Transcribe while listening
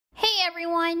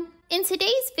In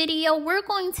today's video, we're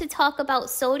going to talk about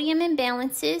sodium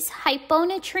imbalances,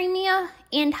 hyponatremia,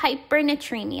 and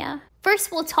hypernatremia. First,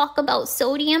 we'll talk about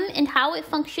sodium and how it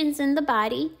functions in the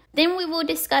body. Then we will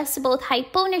discuss both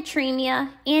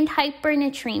hyponatremia and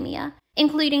hypernatremia,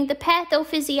 including the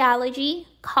pathophysiology,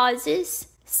 causes,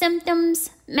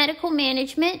 symptoms, medical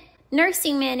management,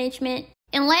 nursing management,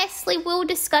 and lastly, we'll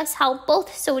discuss how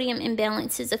both sodium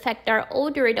imbalances affect our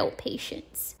older adult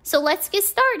patients. So let's get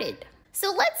started.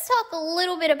 So let's talk a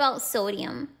little bit about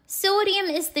sodium. Sodium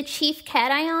is the chief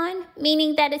cation,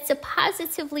 meaning that it's a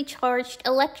positively charged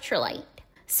electrolyte.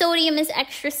 Sodium is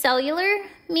extracellular,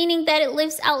 meaning that it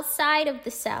lives outside of the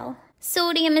cell.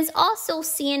 Sodium is also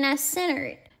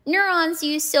CNS-centered. Neurons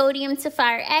use sodium to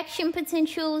fire action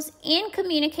potentials and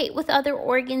communicate with other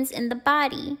organs in the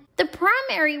body. The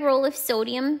primary role of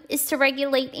sodium is to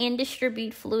regulate and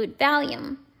distribute fluid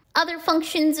volume. Other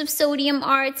functions of sodium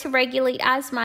are to regulate osmotic